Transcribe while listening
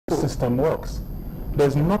system works.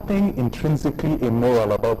 There's nothing intrinsically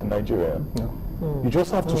immoral about the Nigerian. No. You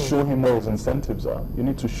just have to show him where his incentives are. You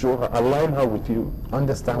need to show her, align her with you.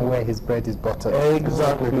 Understand where his bread is buttered.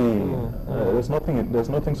 Exactly. There's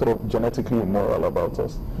nothing sort of genetically immoral about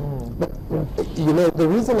us. But, you know, the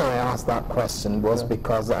reason I asked that question was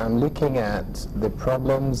because I'm looking at the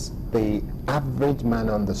problems the average man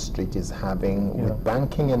on the street is having with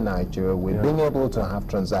banking in Nigeria, with being able to have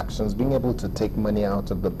transactions, being able to take money out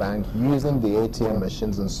of the bank, using the ATM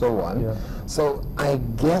machines and so on. So I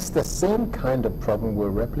guess the same kind of problem will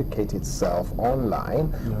replicate itself online,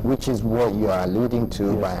 which is what you are alluding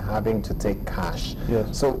to by having to take cash.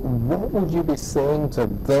 So what would you be saying to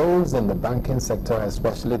those in the banking sector,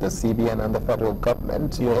 especially the CBN and the federal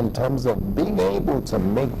government, in terms of being able to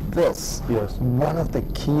make this one of the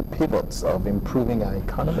key pivots of improving our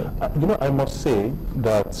economy? You know, I must say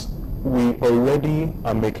that we already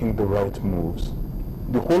are making the right moves.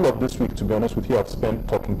 The whole of this week, to be honest with you, I've spent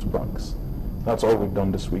talking to banks. That's all we've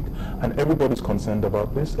done this week. And everybody's concerned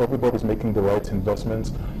about this. Everybody's making the right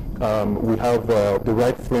investments. We have the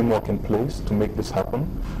right framework in place to make this happen.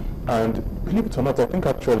 And believe it or not, I think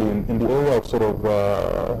actually in the area of sort of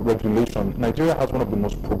regulation, Nigeria has one of the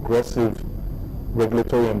most progressive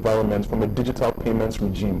regulatory environments from a digital payments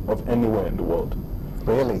regime of anywhere in the world.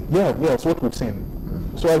 Really? Yeah, it's what we've seen.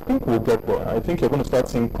 So I think we'll get there. I think you're going to start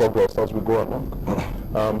seeing progress as we go along.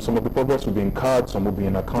 Some of the progress will be in cards, some will be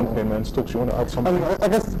in account payments. Stokes, you want to add something? I mean, I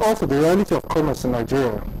guess also the reality of commerce in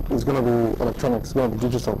Nigeria is going to be electronic, it's going to be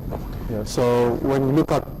digital. So when you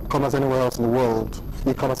look at commerce anywhere else in the world,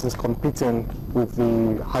 e-commerce is competing with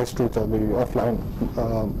the high street or the offline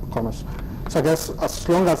commerce. So I guess as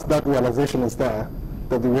long as that realization is there,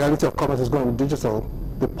 that the reality of commerce is going to be digital,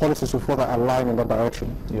 the policies will further align in that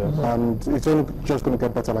direction. And it's only just going to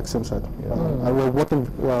get better, like Sim said. And we're working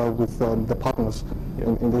with the partners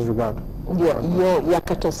in this regard. Your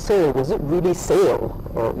Yakata sale, was it really sale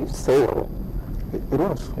or sale? It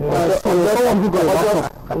was. Someone who got a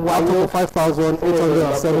laptop for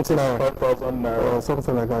 5,870 naira. 5,000 naira. Or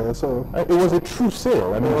something like that. So it was a true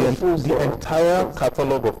sale. I mean, the entire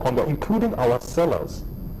catalog of Konga, including our sellers.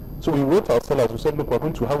 So we wrote our sellers, we said, look, we're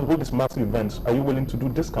going to hold this massive event. Are you willing to do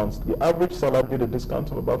discounts? The average seller did a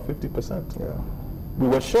discount of about 50%. We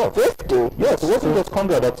were shocked. 50? Yes, it wasn't just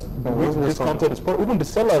Konga that discounted its product. Even the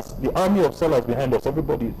sellers, the army of sellers behind us,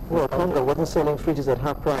 everybody. Well, Konga wasn't selling fridges at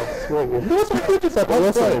half price, were you? There was some fridges at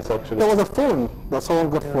half price, actually. There was a phone that someone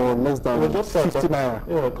got for less than 50 naira.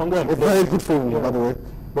 Yeah, Konga. A very good phone, by the way.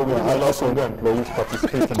 But we didn't allow Konga employees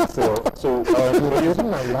participate in the sale. So,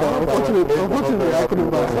 unfortunately, I couldn't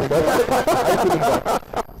buy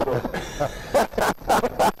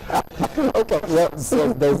Okay, well,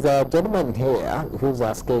 so there's a gentleman here who's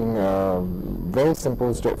asking very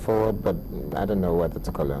simple, straightforward, but I don't know whether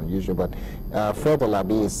to call it unusual, but Fred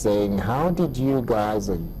Olabi is saying, how did you guys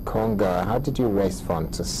at Konga, how did you raise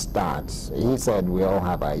funds to start? He said we all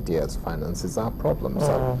have ideas, finance is our problem.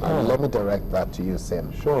 So let me direct that to you,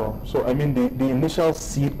 Sim. Sure. So, I mean, the initial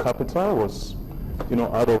seed capital was, you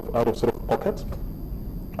know, out of sort of pocket.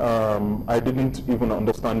 I didn't even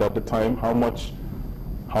understand at the time how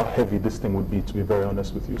heavy this thing would be, to be very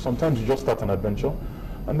honest with you. Sometimes you just start an adventure,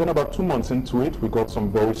 and then about 2 months into it, we got some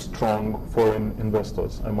very strong foreign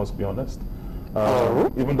investors, I must be honest.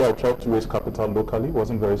 Even though I tried to raise capital locally, it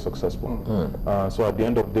wasn't very successful. So at the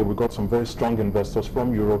end of the day, we got some very strong investors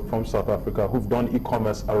from Europe, from South Africa, who've done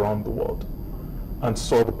e-commerce around the world and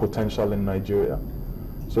saw the potential in Nigeria.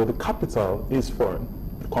 So the capital is foreign.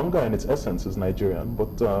 Konga in its essence is Nigerian,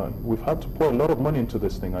 but we've had to pour a lot of money into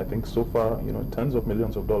this thing. I think so far, you know, tens of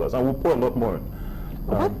millions of dollars, and we'll pour a lot more in.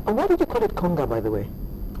 Why did you call it Konga, by the way?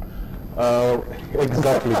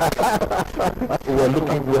 Exactly.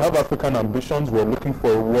 We have African ambitions. We're looking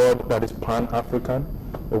for a word that is pan-African,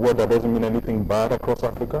 a word that doesn't mean anything bad across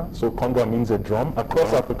Africa. So Konga means a drum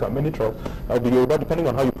across Africa. Many tribes, the Yoruba, depending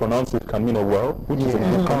on how you pronounce it, can mean a well, which is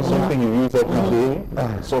something you use every day,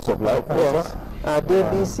 source of life. Yes.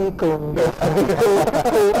 DBC Konga.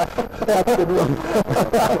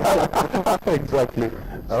 Exactly.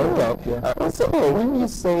 Okay. So when you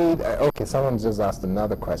say, okay, someone just asked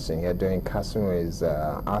another question here during customer is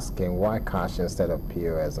asking why cash instead of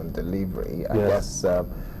POS on delivery. I guess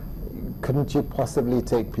couldn't you possibly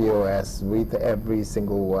take POS with every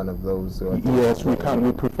single one of those? Yes, we can.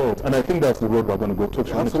 We prefer it, and I think that's the road we're going to go to.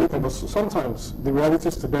 Absolutely, but sometimes the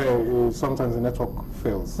realities today is sometimes the network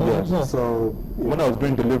fails. Yes. So when I was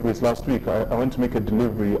doing deliveries last week, I went to make a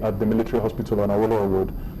delivery at the military hospital on Awolowo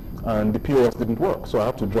Road, and the POS didn't work, so I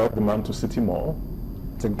had to drive the man to City Mall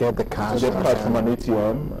to get the cash. To get cash from an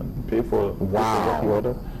ATM and pay for the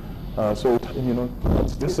order. So,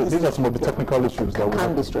 these are some of the technical issues that It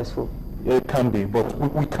can be stressful. It can be, but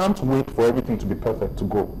we can't wait for everything to be perfect to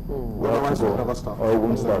go. We have to go, never start. or it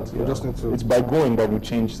won't start. We just need to. It's by going that we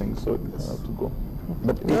change things, so we have to go.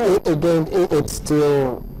 But again, it's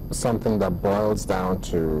still something that boils down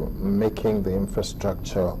to making the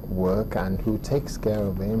infrastructure work, and who takes care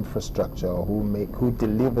of the infrastructure, or who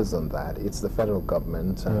delivers on that. It's the federal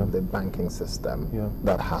government and the banking system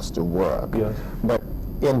that has to work. Yes. But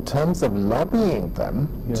in terms of lobbying them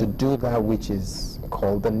to do that which is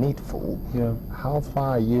called the needful, how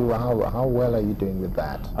far are you, how well are you doing with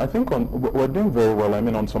that? I think we're doing very well. I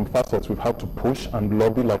mean, on some facets, we've had to push and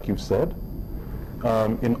lobby, like you've said.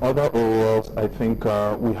 In other areas, I think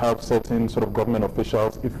we have certain sort of government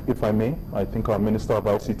officials, if I may. I think our Minister of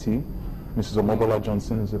ICT, Mrs. Omobola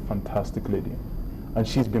Johnson, is a fantastic lady. And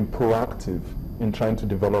she's been proactive in trying to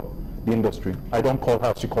develop the industry. I don't call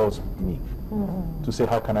her, she calls me to say,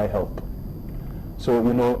 how can I help?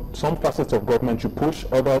 So, some facets of government you push,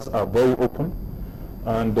 others are very open.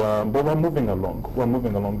 And but we're moving along.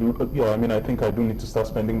 Yeah, I mean, I think I do need to start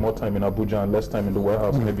spending more time in Abuja and less time in the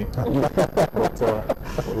warehouse, maybe. But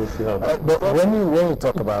we'll see how that. But when you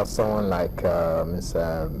talk about someone like Ms.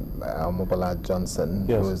 Omobola Johnson,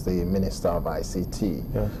 who is the Minister of ICT,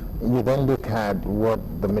 you then look at what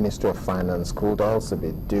the Ministry of Finance could also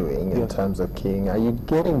be doing in terms of keying. Are you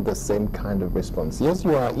getting the same kind of response? Yes,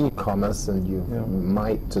 you are e-commerce, and you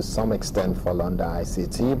might to some extent fall under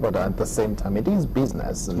ICT, but at the same time, it is business.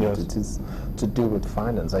 And it is to do with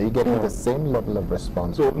finance. Are you getting the same level of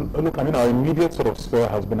response? So, look, I mean, our immediate sort of sphere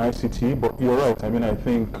has been ICT, but you're right. I mean, I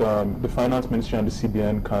think the Finance Ministry and the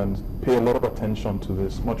CBN can pay a lot of attention to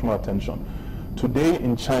this, much more attention. Today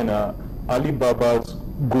in China, Alibaba's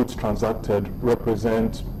goods transacted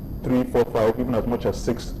represent 3, 4, 5, even as much as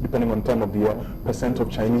 6, depending on time of the year, % of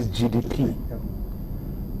Chinese GDP.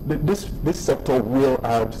 This sector will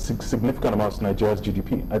add significant amounts to Nigeria's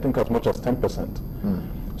GDP, I think as much as 10%.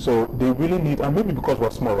 So they really need, and maybe because we're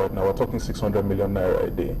small right now, we're talking 600 million naira a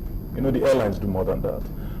day. The airlines do more than that.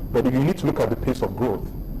 But if you need to look at the pace of growth,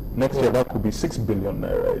 next year that could be 6 billion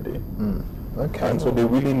naira a day. Okay. And so they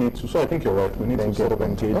really need to, so I think you're right, we need to sort of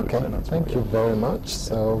engage with finance. Thank you very much.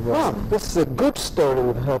 So, well, this is a good story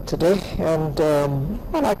we've heard today, and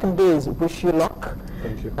all I can do is wish you luck.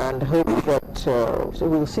 Thank you. And hope that so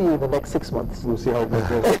we'll see you in the next 6 months. We'll see how it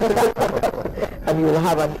goes. And you'll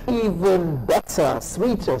have an even better,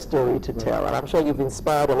 sweeter story to tell. And I'm sure you've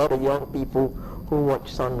inspired a lot of young people who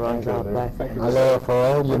watch Sunrise out there. Although for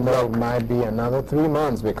all you know, it might be another 3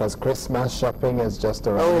 months because Christmas shopping is just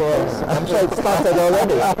around. Oh yes, I'm sure it started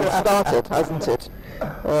already. It started, hasn't it?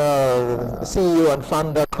 CEO and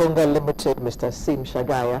founder Konga Limited, Mr. Sim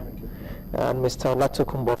Shagaya, and Mr.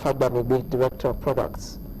 Latokumbo Fagbamigbe, Director of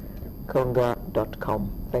Products, Konga.com.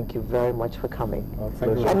 Thank you very much for coming.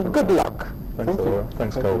 Thank you. And good luck.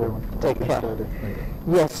 Thanks, Calvin. Take care.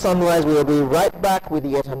 Yes, Sunrise, we'll be right back with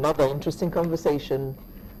yet another interesting conversation.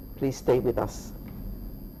 Please stay with us.